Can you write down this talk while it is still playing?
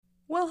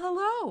Well,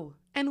 hello,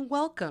 and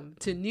welcome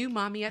to New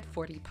Mommy at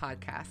 40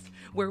 podcast,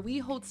 where we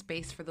hold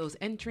space for those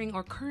entering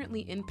or currently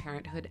in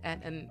parenthood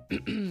at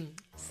an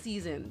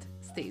seasoned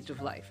stage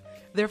of life,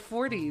 their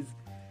 40s.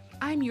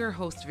 I'm your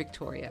host,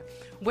 Victoria.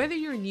 Whether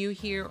you're new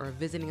here or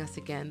visiting us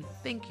again,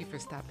 thank you for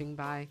stopping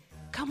by.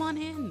 Come on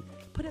in,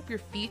 put up your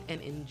feet, and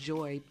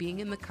enjoy being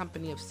in the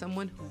company of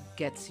someone who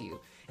gets you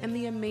and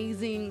the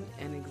amazing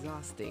and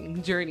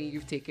exhausting journey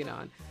you've taken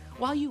on.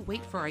 While you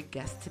wait for our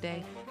guest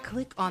today,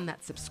 click on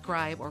that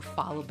subscribe or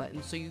follow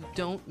button so you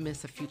don't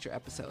miss a future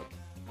episode.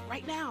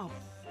 Right now.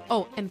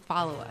 Oh, and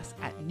follow us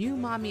at New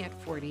Mommy at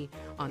 40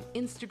 on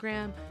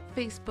Instagram,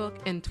 Facebook,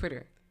 and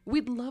Twitter.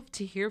 We'd love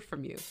to hear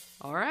from you.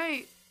 All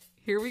right,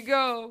 here we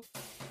go.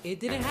 It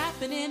didn't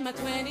happen in my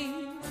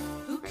 20s.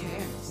 Who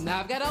cares? Now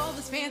I've got all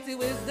this fancy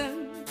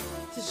wisdom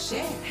to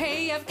share.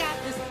 Hey, I've got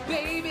this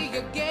baby,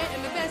 you're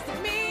getting the best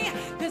of me,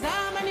 'cause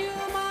I'm a new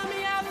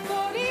mommy at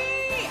 40.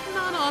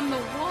 Not on the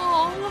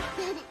wall.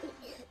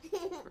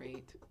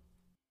 Great.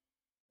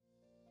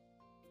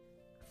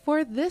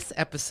 For this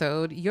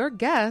episode, your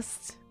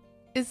guest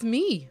is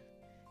me.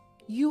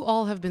 You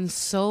all have been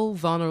so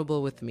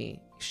vulnerable with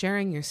me,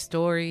 sharing your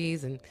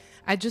stories, and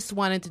I just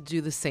wanted to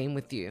do the same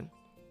with you.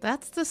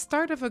 That's the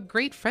start of a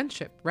great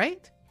friendship,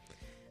 right?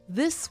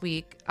 This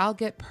week, I'll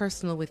get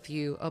personal with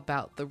you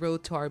about the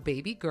road to our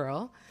baby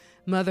girl,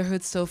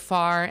 motherhood so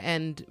far,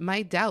 and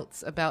my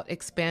doubts about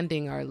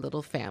expanding our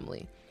little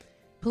family.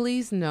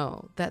 Please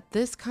know that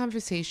this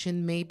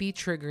conversation may be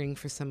triggering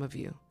for some of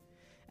you,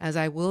 as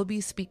I will be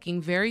speaking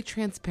very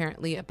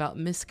transparently about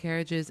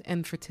miscarriages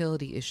and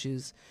fertility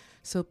issues,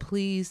 so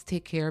please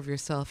take care of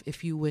yourself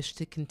if you wish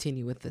to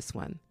continue with this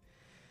one.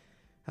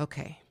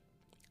 Okay,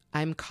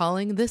 I'm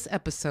calling this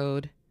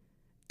episode,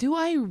 Do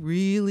I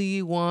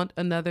Really Want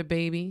Another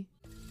Baby?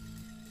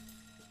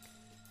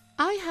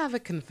 I have a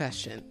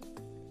confession.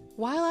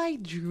 While I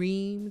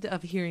dreamed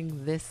of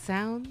hearing this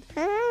sound,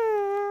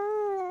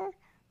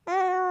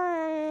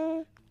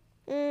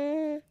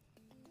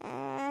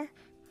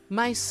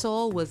 my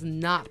soul was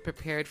not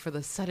prepared for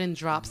the sudden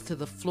drops to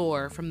the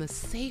floor from the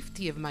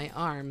safety of my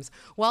arms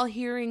while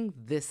hearing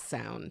this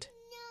sound.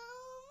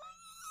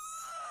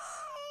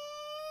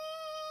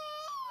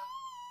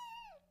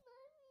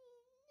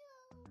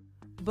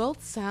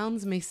 Both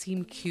sounds may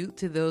seem cute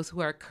to those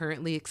who are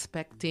currently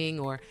expecting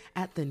or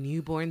at the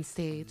newborn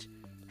stage.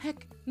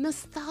 Heck,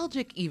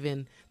 nostalgic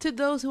even to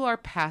those who are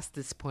past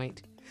this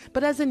point.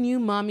 But as a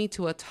new mommy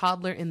to a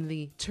toddler in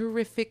the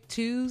terrific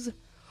twos,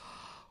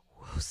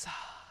 woosah.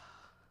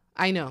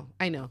 I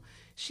know.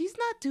 She's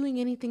not doing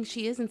anything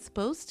she isn't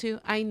supposed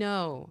to. I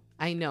know,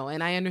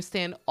 and I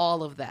understand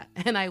all of that.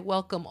 And I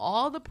welcome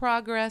all the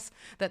progress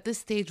that this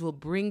stage will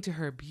bring to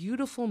her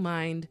beautiful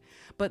mind.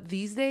 But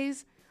these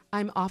days,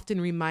 I'm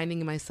often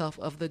reminding myself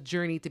of the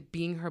journey to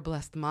being her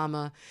blessed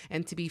mama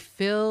and to be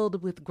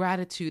filled with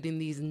gratitude in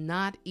these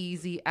not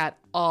easy at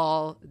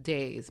all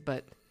days.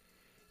 But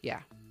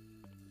yeah,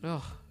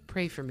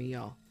 pray for me,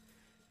 y'all.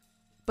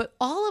 But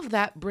all of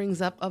that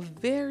brings up a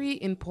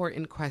very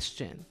important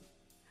question.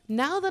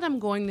 Now that I'm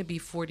going to be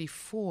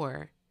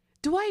 44,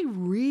 do I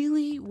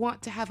really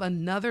want to have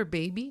another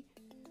baby?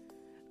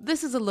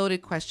 This is a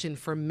loaded question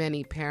for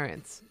many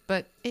parents,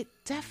 but it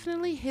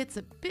definitely hits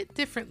a bit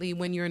differently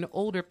when you're an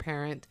older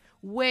parent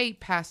way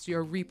past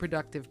your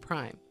reproductive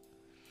prime.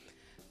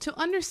 To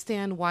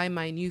understand why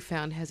my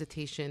newfound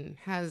hesitation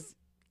has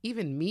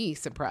even me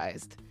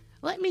surprised,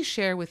 let me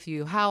share with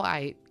you how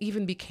I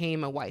even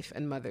became a wife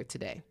and mother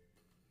today.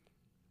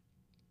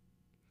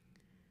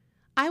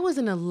 I was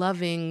in a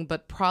loving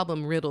but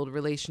problem-riddled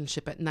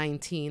relationship at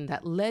 19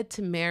 that led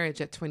to marriage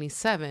at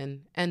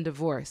 27 and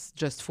divorce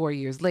just 4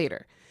 years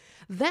later.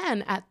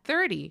 Then at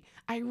 30,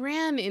 I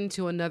ran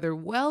into another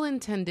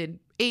well-intended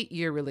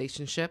 8-year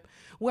relationship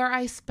where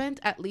I spent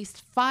at least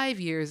 5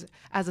 years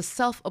as a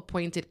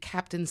self-appointed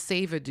Captain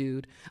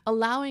Save-A-Dude,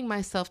 allowing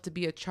myself to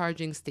be a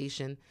charging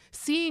station,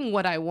 seeing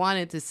what I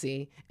wanted to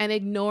see, and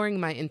ignoring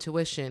my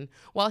intuition,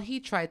 while he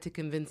tried to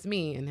convince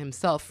me, and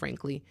himself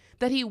frankly,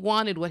 that he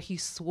wanted what he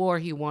swore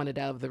he wanted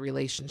out of the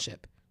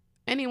relationship.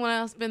 Anyone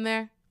else been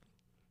there?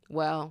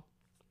 Well,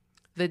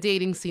 the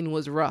dating scene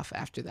was rough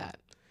after that.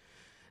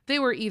 They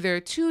were either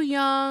too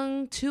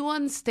young, too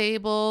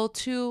unstable,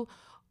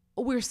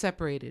 we're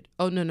separated.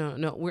 Oh,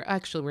 no,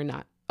 we're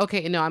not.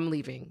 Okay, no, I'm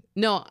leaving.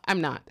 No, I'm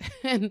not.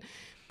 And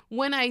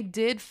when I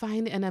did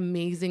find an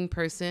amazing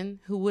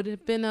person who would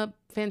have been a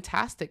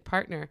fantastic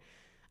partner,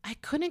 I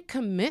couldn't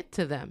commit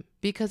to them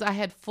because I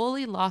had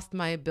fully lost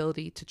my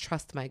ability to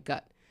trust my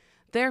gut.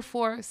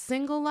 Therefore,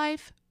 single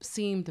life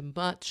seemed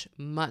much,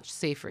 much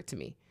safer to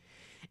me.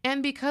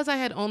 And because I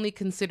had only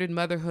considered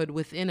motherhood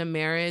within a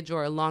marriage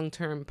or a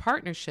long-term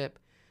partnership,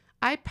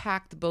 I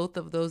packed both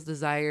of those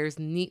desires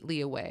neatly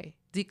away,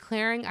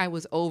 declaring I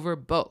was over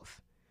both.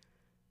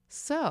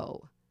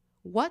 So,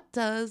 what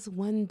does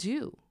one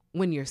do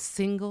when you're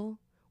single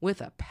with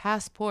a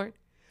passport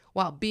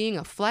while being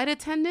a flight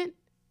attendant?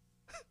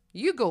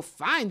 You go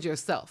find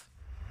yourself.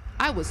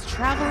 I was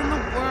traveling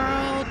the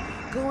world,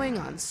 going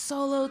on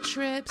solo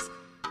trips,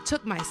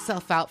 took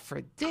myself out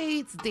for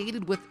dates,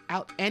 dated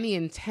without any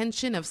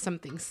intention of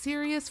something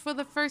serious for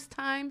the first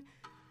time.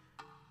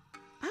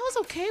 I was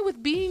okay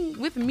with being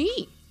with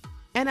me,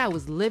 and I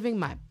was living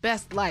my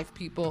best life,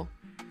 people.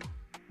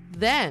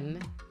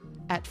 Then,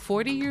 at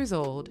 40 years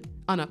old,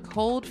 on a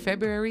cold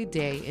February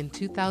day in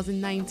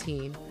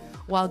 2019,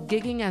 while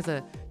gigging as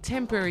a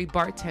temporary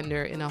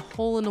bartender in a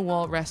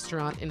hole-in-the-wall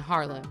restaurant in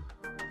Harlem,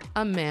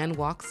 a man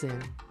walks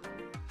in,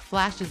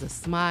 flashes a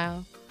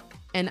smile,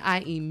 and I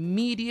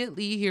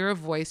immediately hear a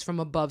voice from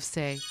above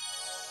say,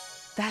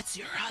 "That's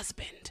your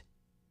husband."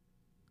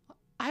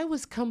 I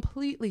was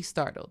completely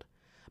startled,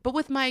 but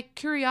with my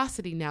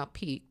curiosity now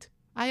piqued,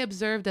 I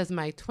observed as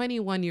my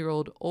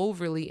 21-year-old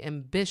overly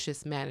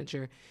ambitious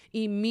manager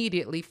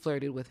immediately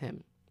flirted with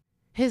him.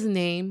 His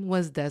name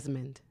was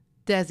Desmond,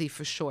 Desi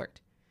for short,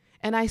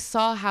 and I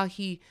saw how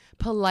he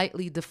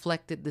politely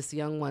deflected this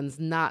young one's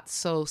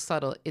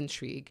not-so-subtle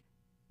intrigue.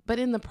 But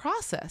in the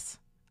process,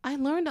 I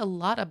learned a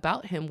lot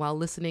about him while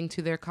listening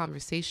to their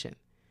conversation.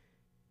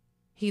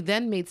 He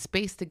then made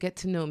space to get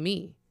to know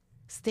me,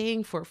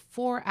 staying for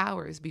 4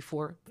 hours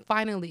before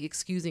finally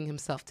excusing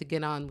himself to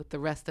get on with the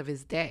rest of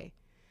his day.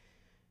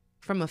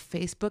 From a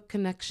Facebook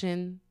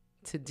connection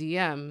to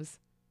DMs,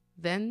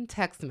 then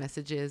text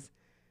messages,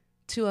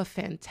 to a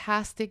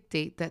fantastic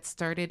date that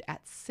started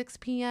at 6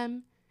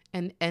 p.m.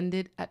 and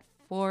ended at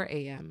 4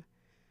 a.m.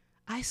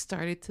 I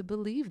started to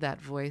believe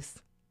that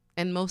voice.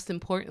 And most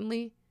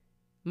importantly,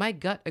 my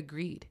gut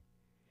agreed.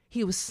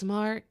 He was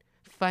smart,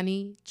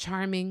 funny,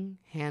 charming,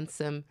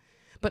 handsome,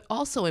 but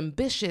also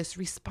ambitious,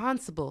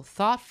 responsible,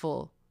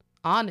 thoughtful,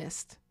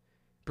 honest,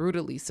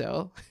 brutally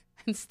so,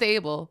 and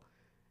stable,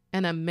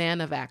 and a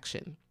man of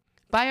action.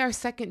 By our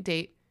second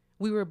date,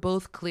 we were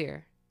both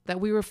clear that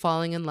we were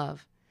falling in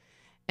love.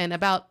 And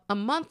about a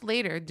month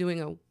later,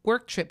 doing a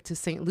work trip to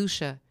St.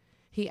 Lucia,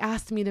 he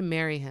asked me to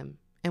marry him.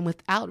 And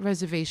without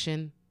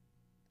reservation,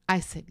 I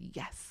said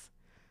yes.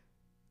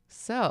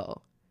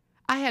 So,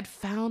 I had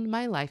found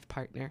my life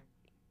partner.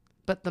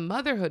 But the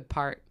motherhood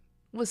part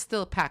was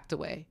still packed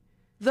away.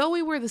 Though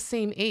we were the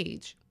same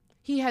age,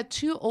 he had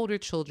 2 older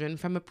children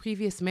from a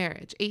previous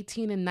marriage,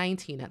 18 and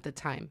 19 at the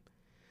time.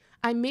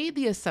 I made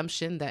the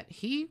assumption that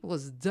he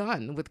was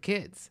done with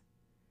kids.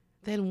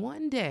 Then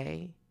one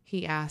day,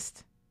 he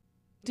asked,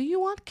 "Do you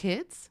want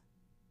kids?"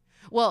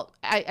 Well,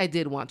 I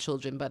did want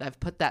children, but I've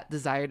put that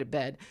desire to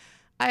bed.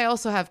 I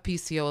also have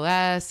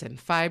PCOS and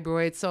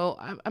fibroids, so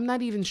I'm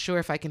not even sure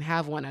if I can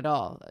have one at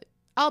all.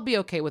 I'll be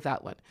okay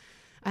without one.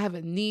 I have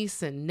a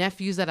niece and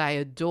nephews that I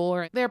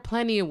adore. There are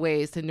plenty of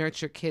ways to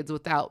nurture kids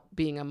without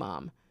being a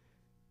mom.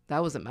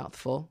 That was a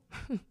mouthful.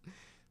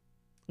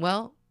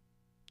 Well,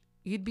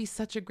 you'd be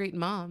such a great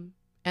mom,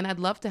 and I'd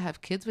love to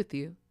have kids with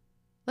you.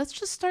 Let's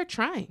just start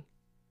trying.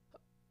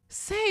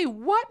 Say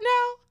what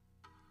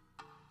now?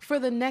 For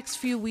the next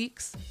few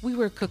weeks, we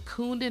were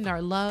cocooned in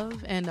our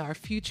love and our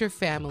future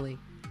family.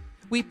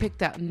 We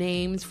picked out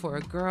names for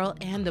a girl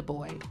and a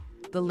boy,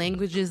 the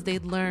languages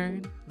they'd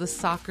learn, the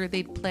soccer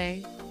they'd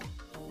play.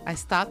 I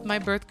stopped my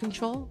birth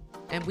control,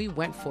 and we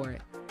went for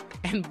it.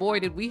 And boy,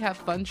 did we have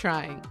fun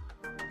trying.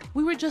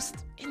 We were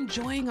just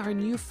enjoying our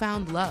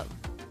newfound love.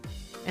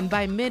 And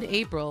by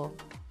mid-April,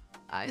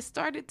 I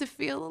started to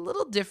feel a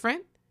little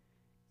different,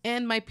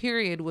 and my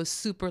period was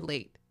super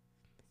late.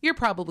 "You're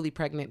probably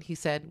pregnant," he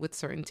said with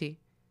certainty.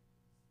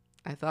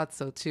 I thought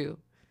so too.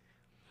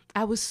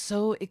 I was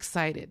so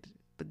excited,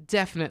 but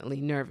definitely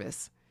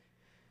nervous.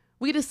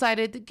 We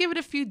decided to give it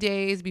a few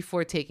days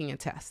before taking a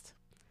test.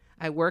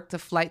 I worked a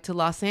flight to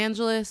Los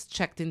Angeles,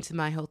 checked into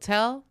my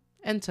hotel,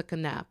 and took a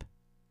nap.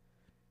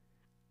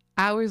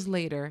 Hours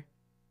later,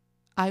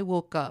 I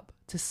woke up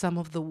to some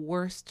of the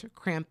worst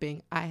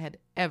cramping I had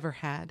ever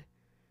had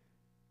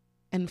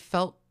and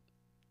felt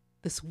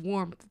this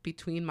warmth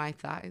between my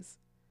thighs.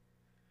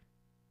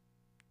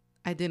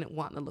 I didn't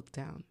want to look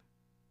down.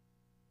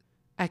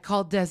 I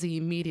called Desi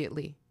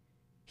immediately.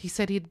 He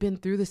said he'd been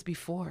through this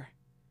before.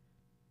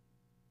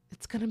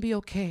 "It's going to be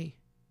okay.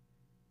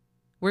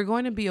 We're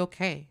going to be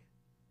okay.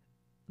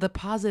 The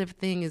positive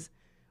thing is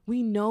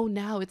we know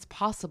now it's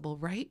possible,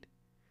 right?"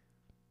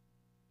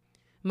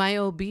 My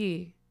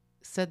OB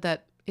said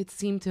that it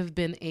seemed to have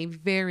been a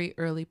very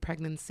early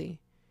pregnancy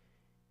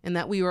and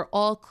that we were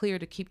all clear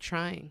to keep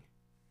trying.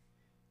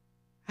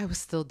 I was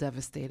still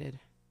devastated.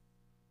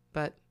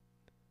 But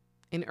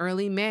in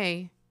early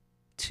May,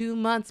 2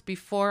 months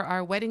before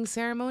our wedding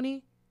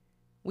ceremony,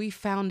 we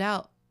found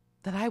out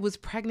that I was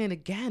pregnant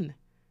again.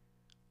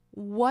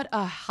 What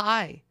a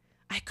high.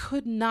 I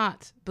could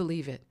not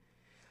believe it.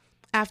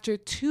 After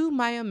 2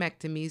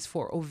 myomectomies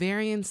for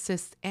ovarian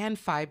cysts and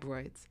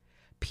fibroids,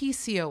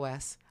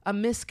 PCOS, a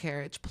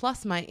miscarriage,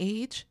 plus my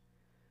age,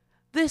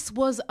 this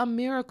was a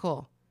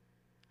miracle.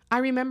 I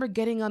remember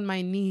getting on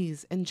my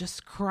knees and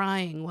just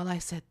crying while I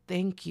said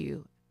thank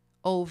you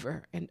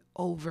over and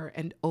over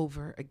and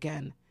over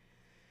again.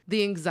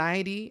 The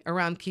anxiety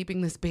around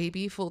keeping this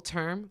baby full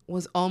term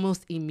was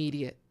almost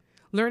immediate.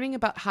 Learning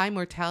about high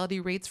mortality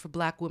rates for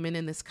Black women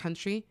in this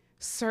country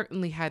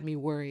certainly had me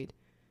worried.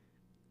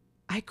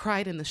 I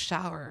cried in the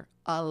shower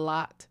a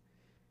lot.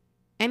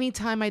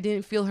 Anytime I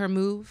didn't feel her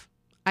move,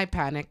 I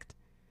panicked.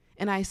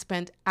 And I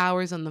spent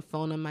hours on the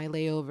phone on my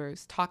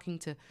layovers talking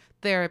to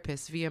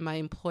therapists via my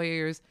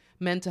employer's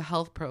mental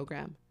health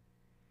program.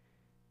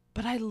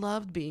 But I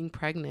loved being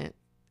pregnant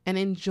and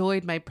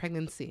enjoyed my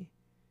pregnancy.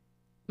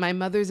 My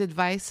mother's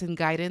advice and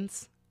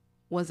guidance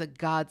was a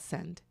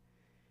godsend.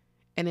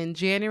 And in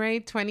January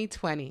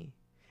 2020,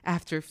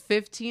 after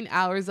 15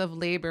 hours of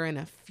labor and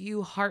a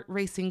few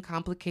heart-racing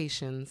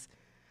complications,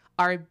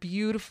 our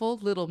beautiful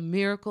little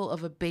miracle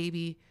of a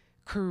baby,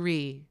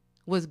 Karee,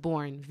 was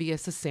born via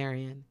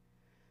cesarean.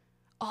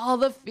 All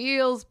the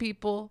feels,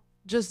 people.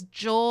 Just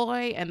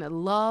joy and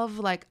love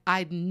like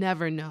I'd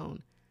never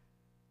known.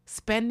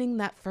 Spending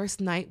that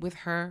first night with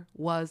her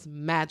was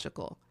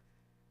magical.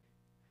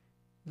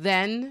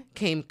 Then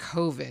came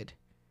COVID.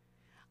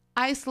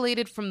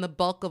 Isolated from the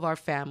bulk of our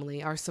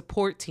family, our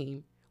support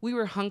team, we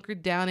were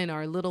hunkered down in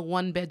our little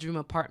one-bedroom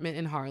apartment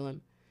in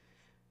Harlem.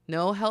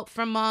 No help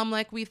from mom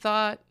like we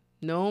thought.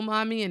 No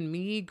mommy and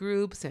me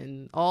groups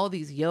and all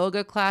these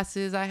yoga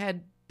classes I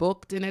had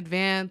booked in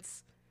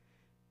advance.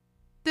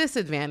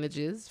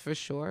 Disadvantages, for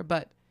sure,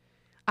 but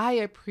I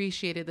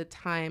appreciated the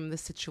time the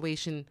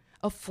situation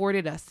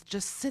afforded us to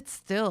just sit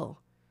still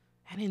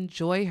and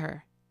enjoy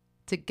her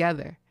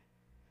together.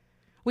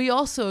 We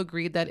also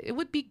agreed that it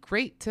would be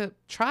great to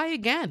try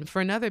again for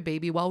another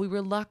baby while we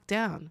were locked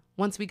down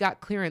once we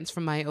got clearance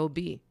from my OB.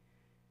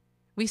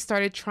 We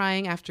started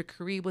trying after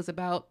Karee was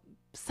about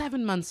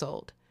 7 months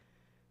old.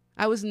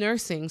 I was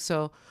nursing,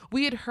 so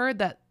we had heard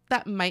that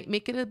might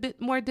make it a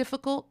bit more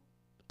difficult,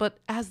 but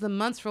as the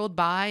months rolled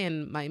by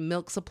and my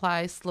milk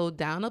supply slowed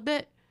down a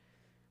bit,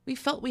 we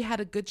felt we had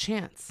a good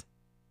chance.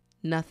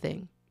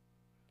 Nothing.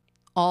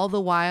 All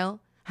the while,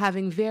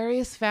 having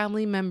various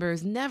family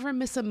members never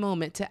miss a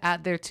moment to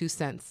add their 2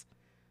 cents.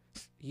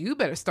 You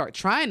better start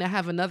trying to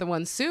have another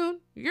one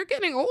soon. You're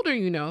getting older,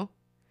 you know.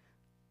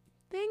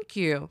 Thank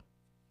you.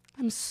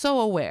 I'm so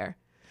aware.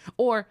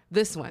 Or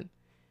this one.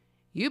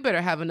 You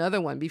better have another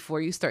one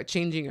before you start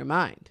changing your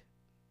mind.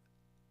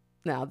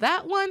 Now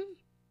that one,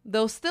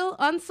 though still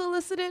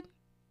unsolicited,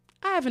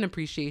 I have an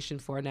appreciation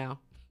for now.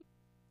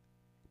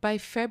 By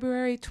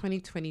February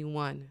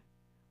 2021,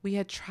 we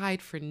had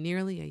tried for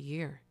nearly a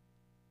year.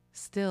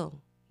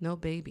 Still no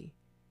baby.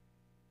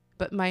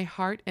 But my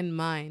heart and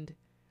mind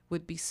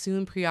would be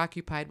soon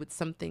preoccupied with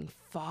something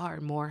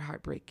far more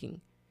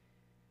heartbreaking.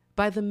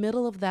 By the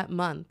middle of that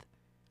month,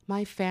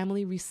 my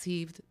family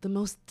received the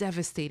most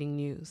devastating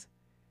news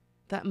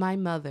that my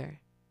mother,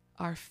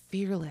 our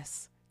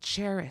fearless,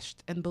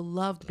 cherished, and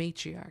beloved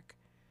matriarch,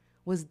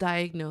 was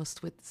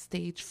diagnosed with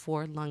stage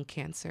 4 lung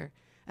cancer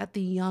at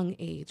the young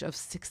age of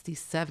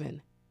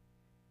 67.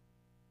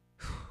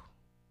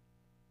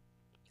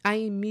 I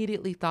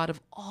immediately thought of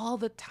all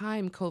the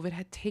time COVID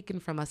had taken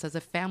from us as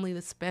a family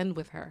to spend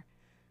with her,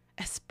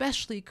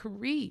 especially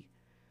Karee,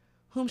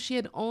 whom she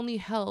had only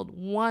held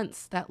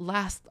once that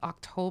last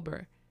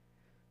October.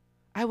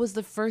 I was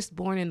the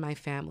firstborn in my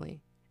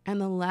family and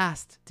the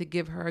last to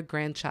give her a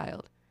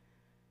grandchild.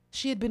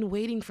 She had been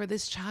waiting for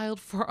this child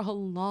for a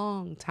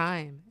long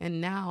time,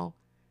 and now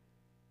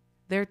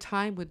their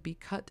time would be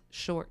cut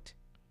short.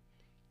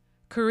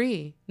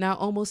 Karee, now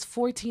almost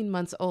 14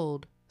 months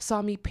old,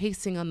 saw me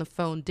pacing on the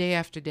phone day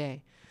after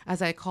day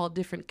as I called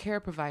different care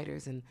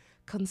providers and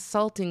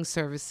consulting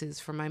services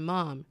for my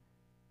mom.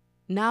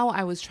 Now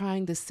I was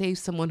trying to save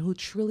someone who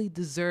truly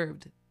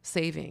deserved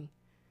saving.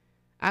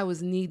 I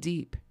was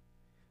knee-deep.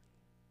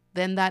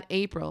 Then that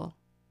April,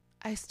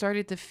 I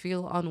started to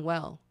feel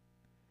unwell.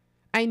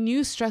 I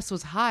knew stress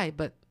was high,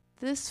 but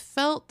this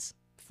felt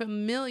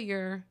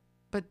familiar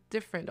but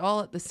different all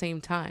at the same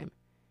time.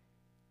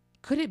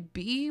 Could it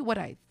be what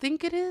I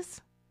think it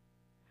is?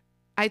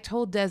 I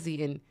told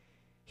Desi, and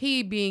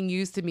he, being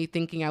used to me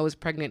thinking I was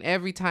pregnant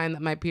every time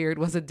that my period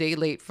was a day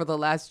late for the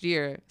last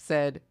year,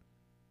 said,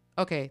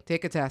 "Okay,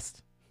 take a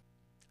test."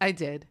 I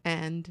did,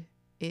 and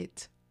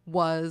it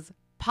was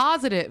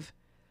positive.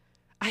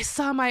 I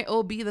saw my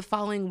OB the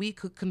following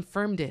week who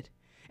confirmed it,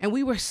 and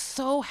we were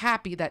so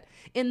happy that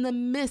in the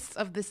midst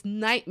of this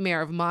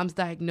nightmare of mom's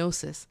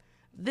diagnosis,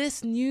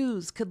 this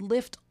news could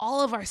lift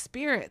all of our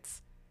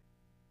spirits.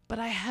 But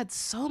I had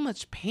so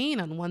much pain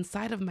on one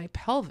side of my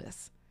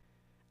pelvis.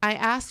 I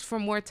asked for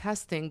more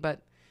testing,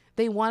 but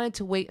they wanted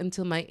to wait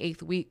until my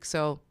 8th week,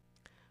 so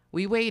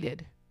we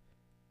waited.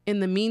 In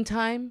the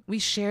meantime, we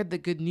shared the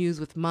good news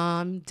with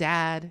mom,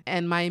 dad,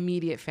 and my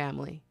immediate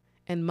family.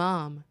 And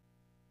mom,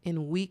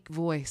 in weak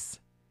voice,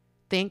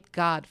 thanked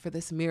God for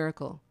this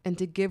miracle and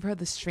to give her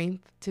the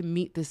strength to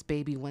meet this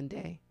baby one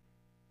day.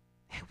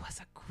 It was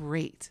a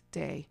great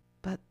day,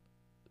 but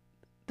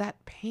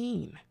that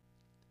pain.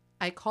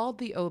 I called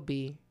the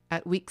OB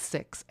at week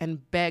 6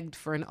 and begged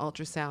for an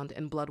ultrasound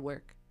and blood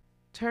work.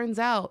 Turns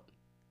out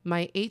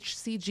my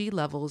HCG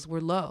levels were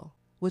low,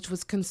 which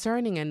was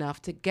concerning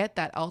enough to get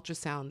that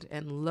ultrasound,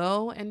 and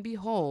lo and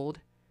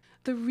behold,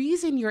 the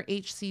reason your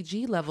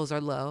HCG levels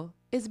are low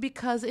is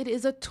because it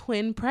is a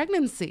twin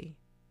pregnancy.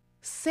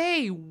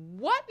 Say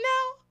what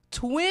now?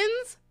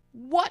 Twins?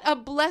 What a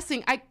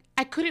blessing.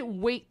 I couldn't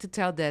wait to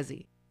tell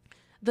Desi.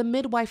 The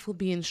midwife will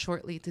be in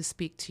shortly to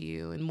speak to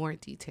you in more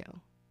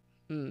detail.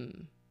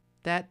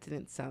 That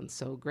didn't sound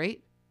so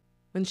great.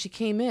 When she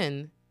came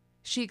in,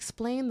 she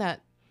explained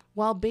that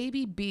while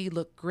baby B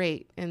looked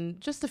great and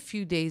just a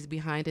few days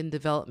behind in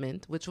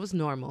development, which was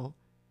normal,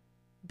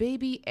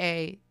 baby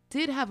A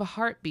did have a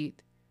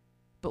heartbeat,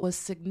 but was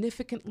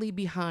significantly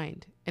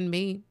behind and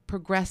may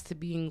progress to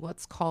being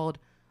what's called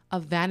a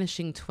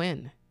vanishing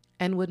twin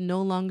and would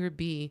no longer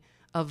be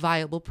a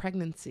viable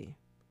pregnancy.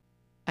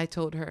 I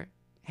told her,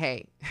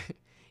 hey,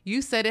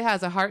 you said it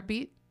has a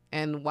heartbeat,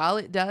 and while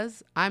it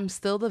does, I'm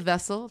still the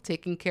vessel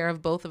taking care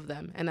of both of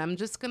them, and I'm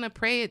just going to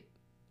pray it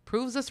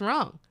proves us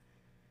wrong.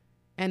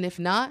 And if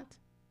not,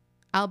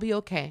 I'll be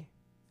okay,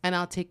 and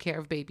I'll take care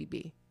of baby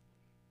B.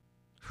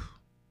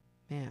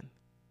 Man.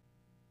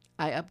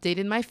 I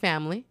updated my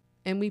family,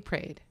 and we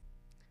prayed.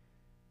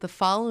 The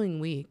following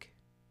week,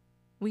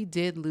 we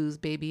did lose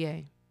baby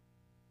A,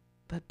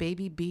 but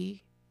baby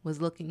B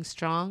was looking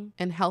strong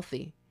and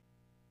healthy.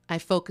 I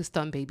focused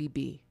on baby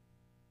B.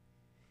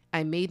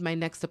 I made my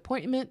next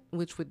appointment,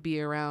 which would be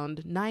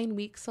around 9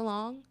 weeks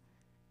along,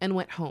 and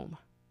went home.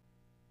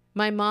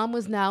 My mom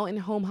was now in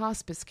home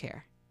hospice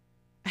care.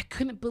 I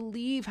couldn't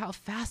believe how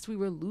fast we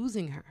were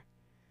losing her.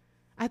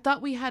 I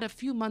thought we had a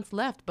few months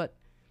left, but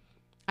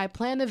I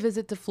planned a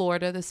visit to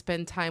Florida to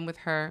spend time with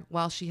her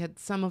while she had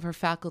some of her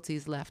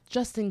faculties left,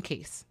 just in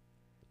case.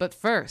 But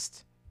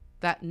first,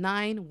 that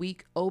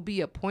 9-week OB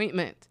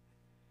appointment.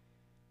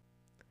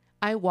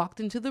 I walked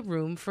into the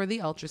room for the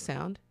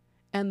ultrasound,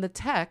 and the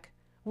tech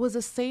was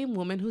the same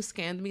woman who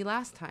scanned me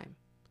last time.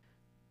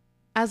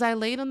 As I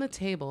laid on the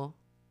table,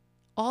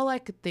 all I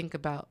could think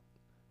about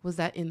was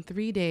that in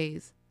 3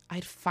 days,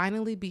 I'd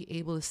finally be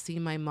able to see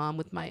my mom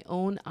with my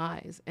own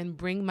eyes and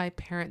bring my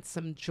parents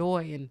some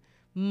joy and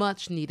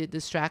much needed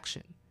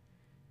distraction.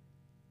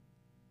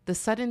 The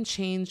sudden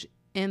change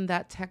in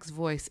that tech's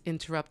voice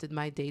interrupted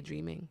my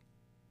daydreaming.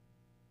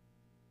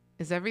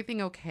 Is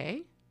everything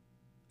okay?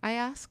 I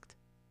asked.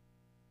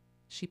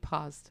 She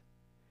paused.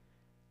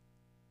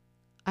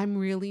 I'm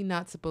really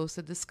not supposed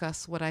to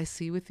discuss what I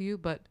see with you,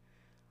 but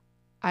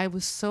I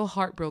was so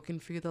heartbroken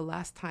for you the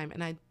last time,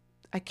 and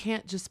I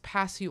can't just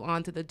pass you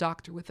on to the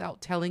doctor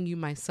without telling you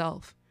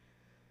myself.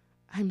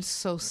 I'm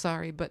so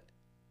sorry, but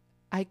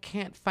I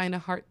can't find a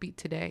heartbeat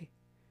today.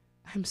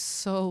 I'm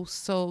so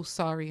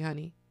sorry,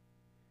 honey.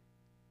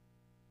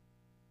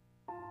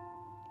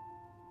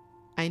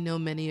 I know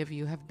many of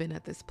you have been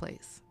at this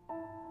place.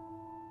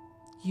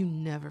 You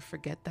never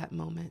forget that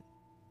moment.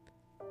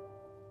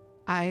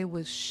 I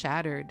was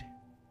shattered.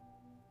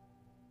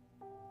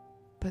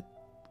 But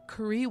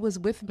Carrie was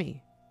with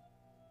me,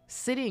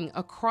 sitting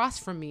across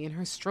from me in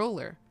her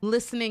stroller,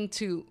 listening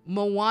to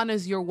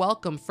Moana's You're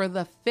Welcome for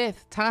the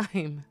 5th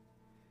time.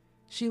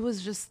 She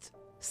was just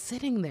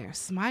sitting there,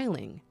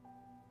 smiling.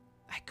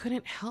 I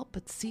couldn't help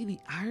but see the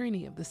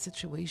irony of the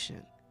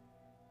situation.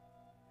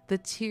 The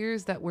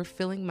tears that were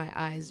filling my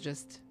eyes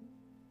just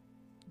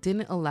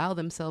didn't allow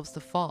themselves to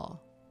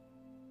fall.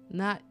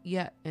 Not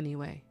yet,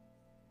 anyway.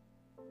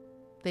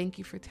 Thank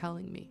you for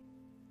telling me.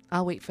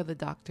 I'll wait for the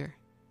doctor.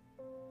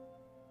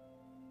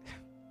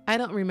 I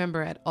don't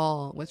remember at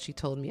all what she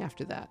told me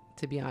after that,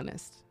 to be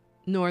honest,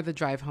 nor the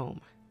drive home.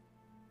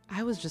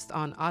 I was just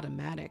on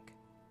automatic.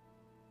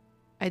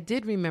 I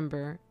did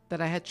remember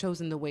that I had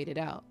chosen to wait it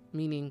out,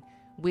 meaning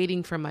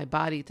waiting for my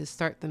body to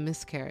start the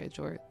miscarriage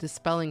or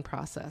dispelling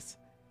process.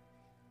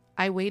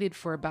 I waited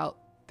for about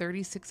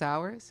 36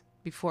 hours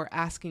before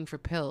asking for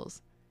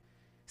pills,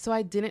 so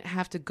I didn't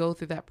have to go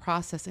through that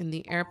process in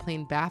the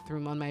airplane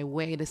bathroom on my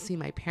way to see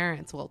my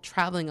parents while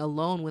traveling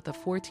alone with a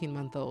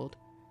 14-month-old.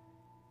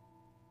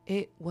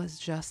 It was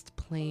just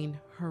plain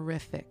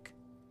horrific.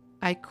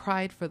 I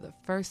cried for the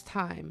first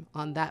time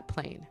on that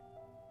plane.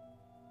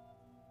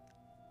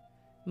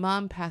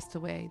 Mom passed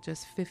away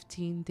just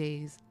 15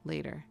 days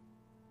later.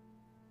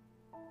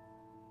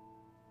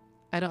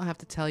 I don't have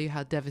to tell you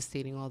how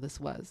devastating all this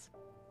was.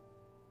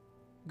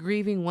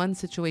 Grieving one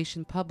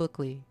situation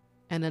publicly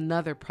and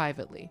another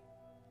privately.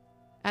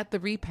 At the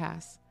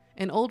repast,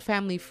 an old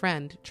family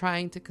friend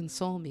trying to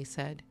console me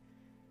said,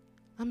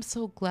 "I'm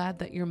so glad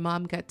that your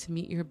mom got to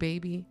meet your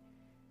baby.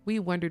 We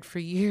wondered for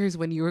years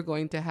when you were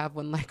going to have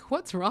one. Like,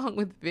 what's wrong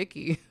with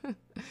Vicky?"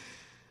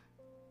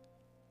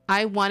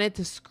 I wanted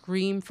to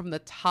scream from the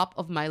top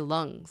of my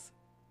lungs.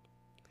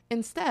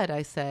 Instead,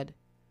 I said,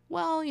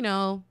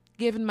 well,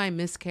 given my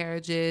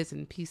miscarriages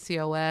and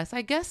PCOS,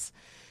 I guess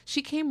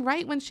she came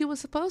right when she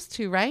was supposed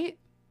to, right?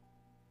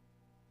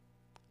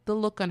 The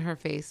look on her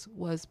face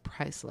was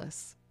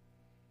priceless.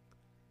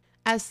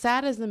 As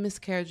sad as the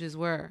miscarriages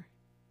were,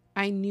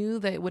 I knew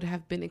that it would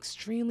have been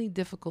extremely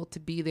difficult to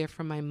be there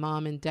for my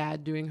mom and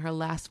dad during her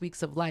last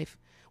weeks of life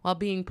while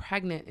being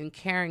pregnant and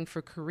caring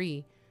for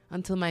Carrie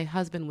until my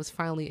husband was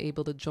finally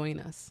able to join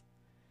us.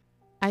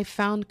 I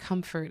found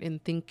comfort in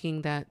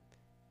thinking that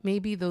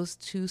maybe those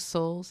two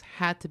souls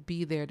had to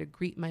be there to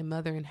greet my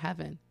mother in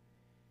heaven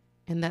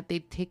and that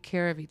they'd take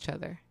care of each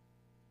other.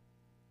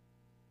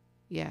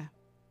 Yeah,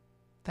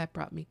 that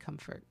brought me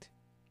comfort.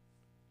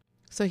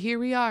 So here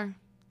we are,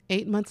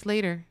 8 months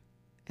later,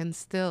 And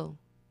still,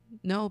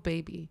 no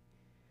baby.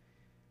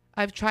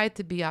 I've tried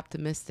to be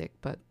optimistic,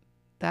 but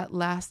that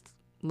last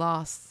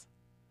loss,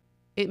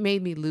 it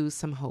made me lose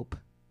some hope.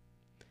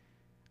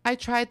 I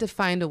tried to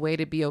find a way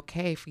to be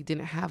okay if we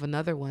didn't have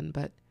another one,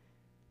 but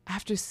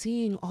after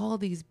seeing all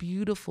these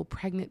beautiful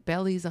pregnant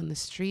bellies on the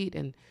street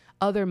and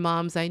other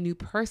moms I knew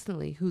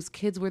personally whose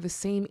kids were the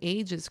same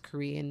age as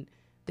Karee and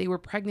they were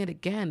pregnant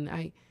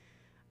again,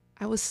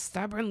 I was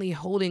stubbornly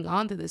holding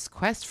on to this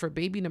quest for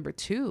baby number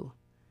 2.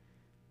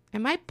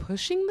 Am I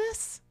pushing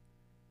this?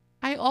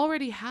 I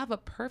already have a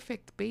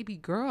perfect baby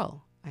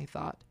girl, I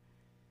thought.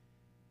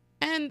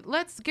 And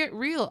let's get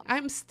real,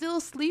 I'm still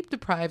sleep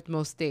deprived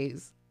most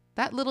days.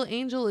 That little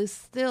angel is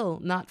still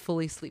not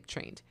fully sleep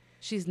trained.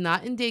 She's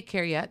not in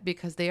daycare yet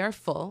because they are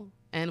full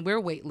and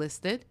we're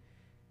waitlisted.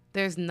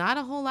 There's not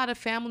a whole lot of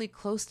family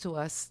close to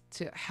us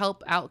to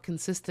help out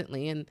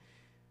consistently. And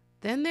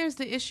then there's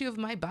the issue of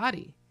my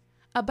body.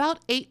 About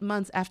 8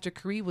 months after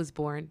Karee was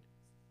born,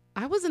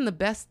 I was in the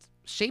best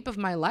shape of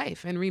my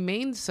life and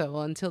remained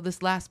so until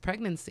this last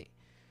pregnancy.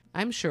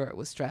 I'm sure it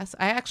was stress.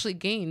 I actually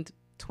gained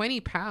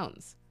 20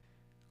 pounds.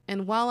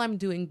 And while I'm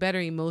doing better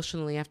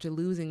emotionally after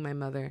losing my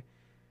mother,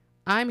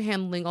 I'm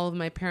handling all of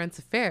my parents'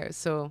 affairs,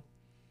 so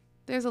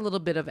there's a little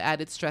bit of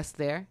added stress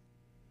there.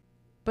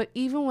 But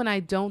even when I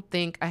don't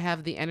think I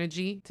have the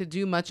energy to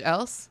do much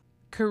else,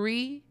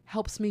 Karee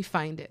helps me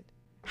find it.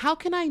 How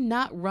can I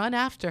not run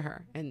after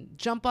her and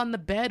jump on the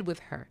bed with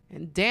her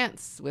and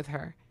dance with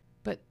her?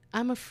 But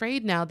I'm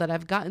afraid now that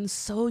I've gotten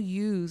so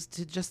used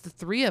to just the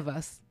 3 of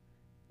us.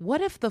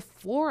 What if the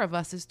 4 of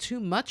us is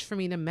too much for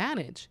me to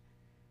manage?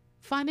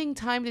 Finding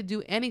time to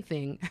do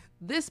anything,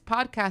 this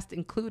podcast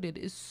included,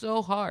 is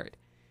so hard.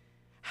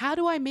 How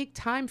do I make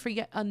time for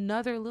yet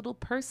another little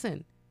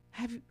person?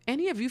 Have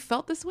any of you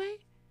felt this way?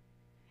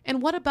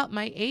 And what about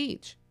my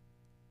age?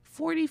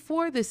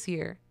 44 this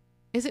year.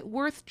 Is it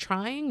worth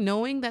trying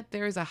knowing that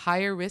there is a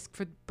higher risk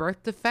for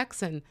birth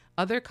defects and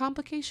other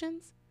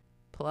complications?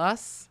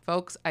 Plus,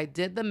 folks, I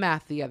did the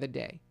math the other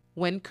day.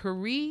 When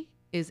Karee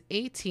is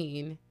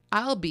 18,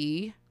 I'll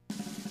be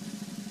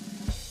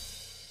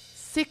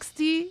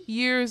 60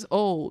 years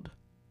old.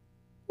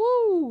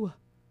 Woo!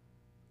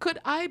 Could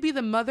I be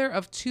the mother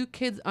of 2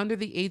 kids under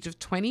the age of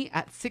 20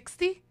 at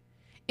 60?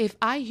 If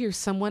I hear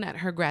someone at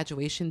her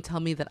graduation tell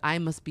me that I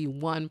must be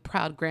one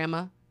proud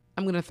grandma,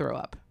 I'm going to throw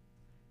up.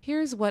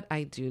 Here's what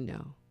I do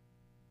know.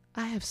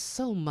 I have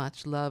so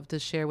much love to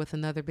share with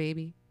another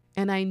baby.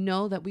 And I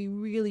know that we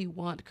really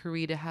want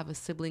Karee to have a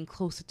sibling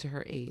closer to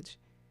her age.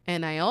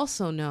 And I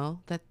also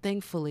know that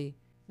thankfully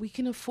we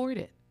can afford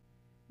it.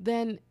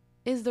 Then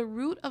is the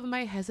root of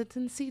my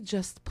hesitancy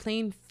just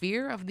plain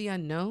fear of the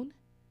unknown?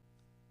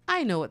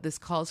 I know what this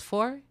calls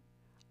for.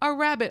 A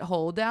rabbit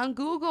hole down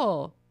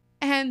Google.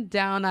 And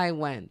down I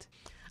went.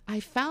 I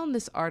found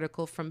this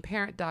article from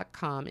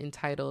parent.com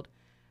entitled,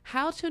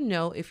 "How to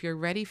Know If You're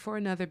Ready for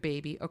Another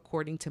Baby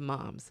According to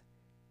Moms."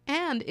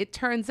 And it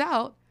turns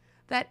out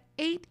that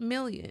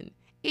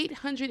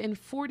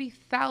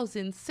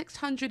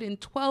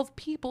 8,840,612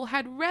 people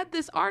had read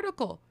this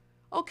article.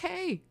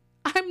 Okay,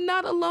 I'm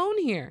not alone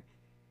here.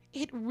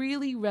 It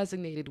really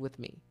resonated with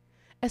me,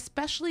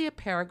 especially a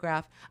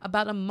paragraph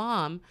about a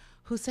mom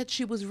who said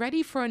she was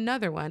ready for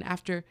another one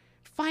after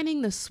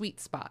finding the sweet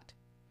spot.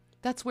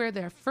 That's where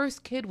their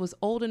first kid was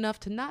old enough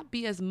to not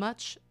be as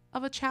much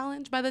of a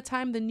challenge by the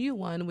time the new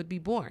one would be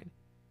born.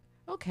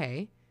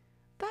 Okay,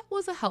 that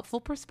was a helpful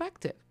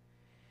perspective.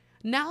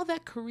 Now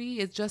that Karee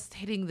is just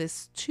hitting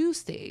this 2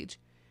 stage,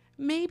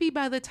 maybe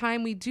by the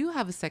time we do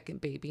have a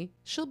second baby,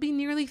 she'll be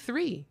nearly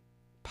 3,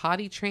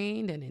 potty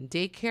trained and in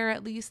daycare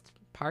at least,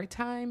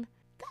 part-time.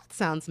 That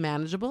sounds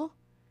manageable.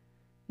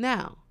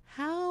 Now,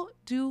 how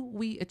do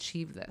we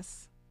achieve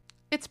this?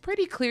 It's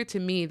pretty clear to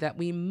me that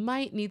we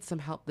might need some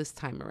help this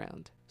time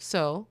around.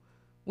 So,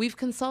 we've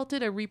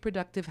consulted a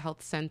reproductive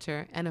health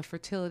center and a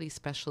fertility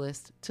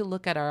specialist to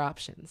look at our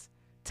options.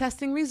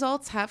 Testing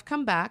results have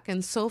come back,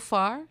 and so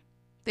far,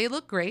 they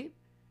look great.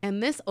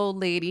 And this old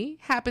lady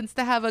happens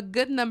to have a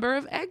good number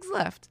of eggs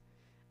left.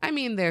 I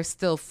mean, they're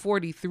still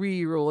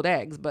 43-year-old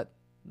eggs, but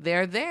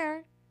they're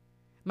there.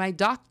 My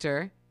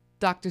doctor,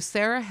 Dr.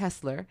 Sarah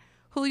Hessler,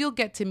 who you'll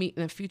get to meet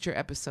in a future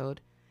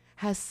episode,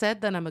 has said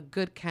that I'm a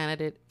good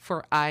candidate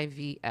for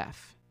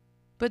IVF.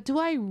 But do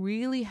I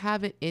really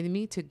have it in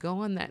me to go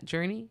on that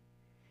journey?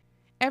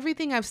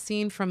 Everything I've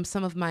seen from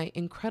some of my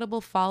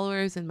incredible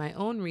followers and my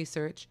own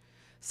research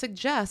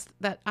suggests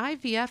that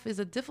IVF is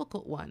a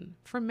difficult one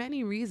for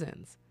many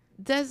reasons.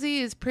 Desi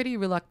is pretty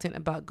reluctant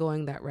about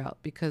going that route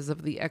because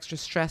of the extra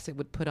stress it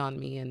would put on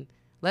me, and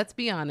let's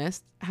be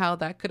honest, how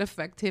that could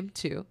affect him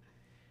too.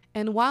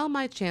 And while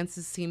my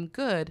chances seem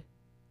good,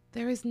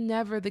 there is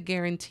never the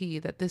guarantee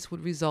that this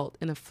would result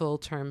in a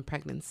full-term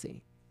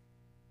pregnancy.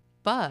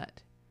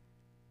 But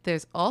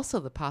there's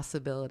also the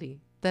possibility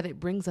that it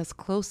brings us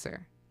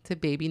closer to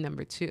baby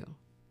number 2.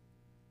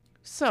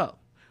 So,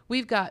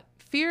 we've got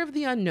fear of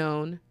the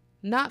unknown,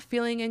 not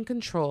feeling in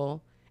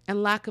control,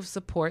 and lack of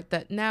support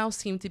that now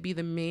seem to be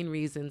the main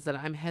reasons that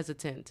I'm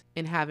hesitant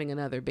in having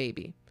another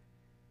baby.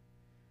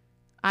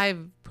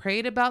 I've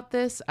prayed about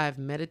this, I've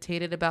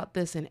meditated about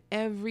this, and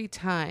every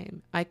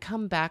time I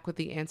come back with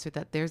the answer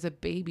that there's a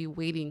baby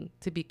waiting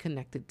to be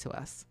connected to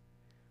us.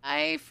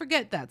 I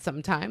forget that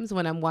sometimes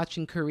when I'm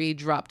watching Karee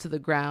drop to the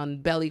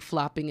ground, belly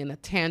flopping in a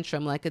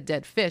tantrum like a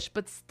dead fish,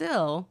 but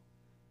still,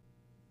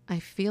 I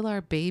feel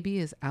our baby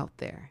is out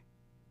there.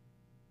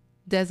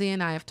 Desi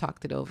and I have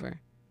talked it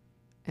over,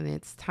 and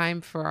it's time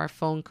for our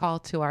phone call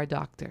to our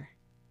doctor.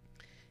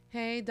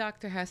 Hey,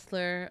 Dr.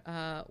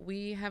 Hessler,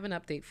 we have an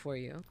update for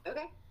you.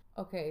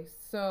 Okay,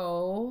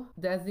 so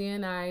Desi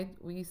and I,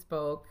 we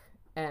spoke,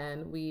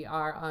 and we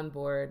are on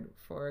board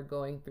for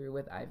going through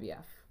with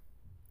IVF.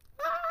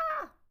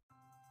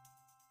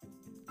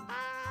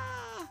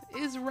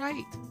 Is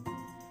right.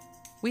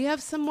 We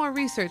have some more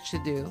research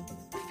to do,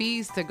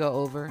 fees to go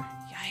over.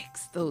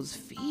 Yikes, those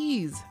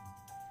fees.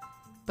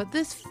 But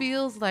this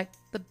feels like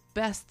the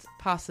best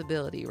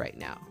possibility right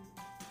now.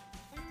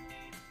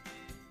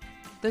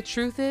 The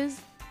truth is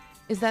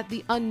that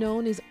the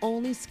unknown is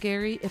only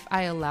scary if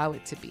I allow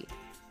it to be.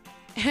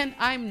 And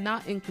I'm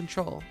not in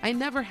control. I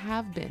never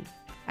have been.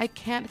 I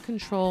can't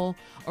control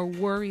or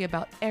worry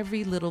about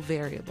every little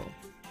variable.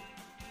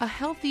 A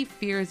healthy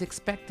fear is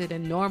expected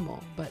and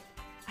normal, but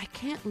I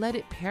can't let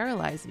it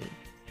paralyze me.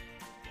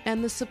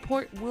 And the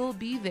support will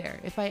be there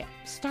if I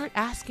start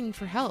asking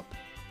for help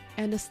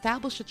and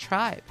establish a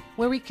tribe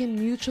where we can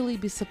mutually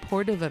be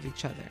supportive of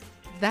each other.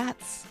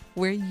 That's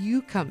where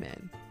you come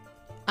in.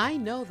 I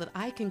know that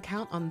I can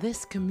count on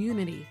this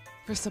community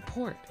for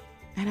support,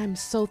 and I'm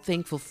so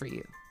thankful for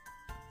you.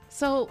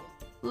 So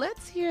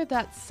let's hear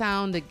that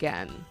sound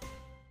again.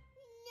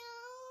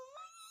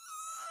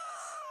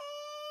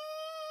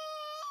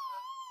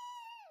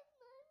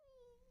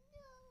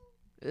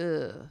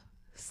 Ugh,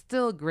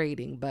 still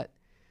grating, but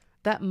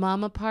that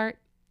mama part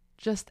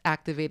just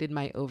activated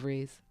my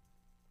ovaries.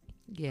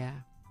 Yeah,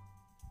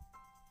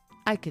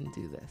 I can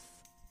do this.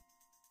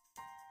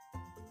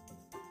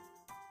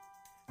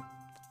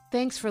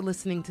 Thanks for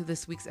listening to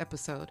this week's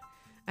episode.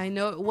 I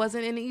know it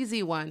wasn't an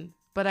easy one,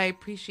 but I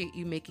appreciate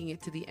you making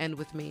it to the end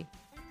with me.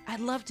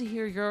 I'd love to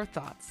hear your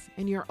thoughts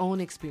and your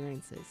own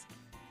experiences.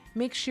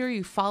 Make sure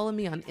you follow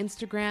me on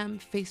Instagram,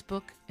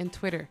 Facebook, and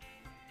Twitter.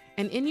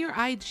 And in your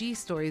IG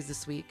stories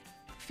this week,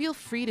 feel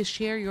free to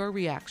share your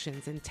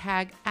reactions and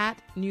tag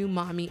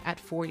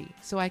 @newmommy@40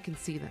 so I can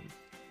see them.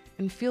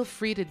 And feel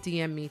free to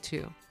DM me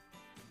too.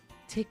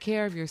 Take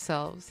care of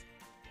yourselves.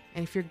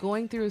 And if you're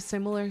going through a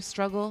similar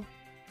struggle,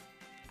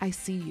 I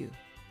see you.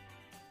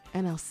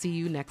 And I'll see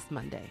you next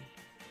Monday.